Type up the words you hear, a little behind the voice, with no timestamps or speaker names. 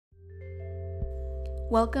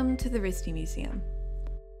Welcome to the RISD Museum.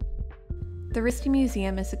 The RISD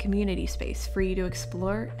Museum is a community space for you to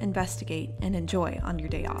explore, investigate, and enjoy on your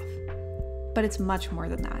day off. But it's much more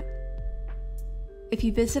than that. If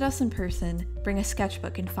you visit us in person, bring a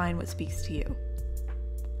sketchbook and find what speaks to you.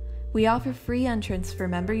 We offer free entrance for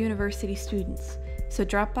member university students, so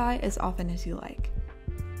drop by as often as you like.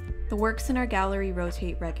 The works in our gallery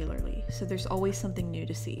rotate regularly, so there's always something new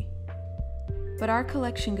to see. But our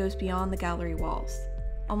collection goes beyond the gallery walls.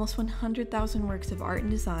 Almost 100,000 works of art and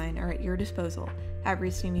design are at your disposal at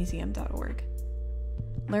risdmuseum.org.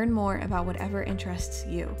 Learn more about whatever interests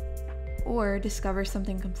you, or discover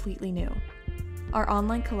something completely new. Our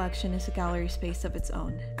online collection is a gallery space of its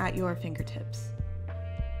own, at your fingertips.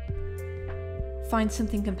 Find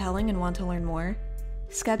something compelling and want to learn more?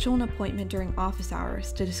 Schedule an appointment during office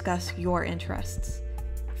hours to discuss your interests,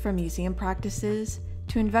 from museum practices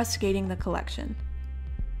to investigating the collection.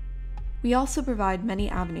 We also provide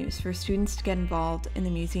many avenues for students to get involved in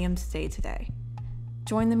the museum's day-to-day.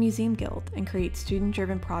 Join the Museum Guild and create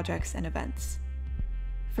student-driven projects and events.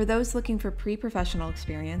 For those looking for pre-professional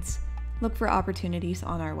experience, look for opportunities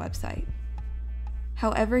on our website.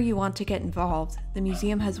 However you want to get involved, the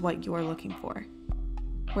museum has what you're looking for.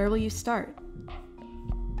 Where will you start?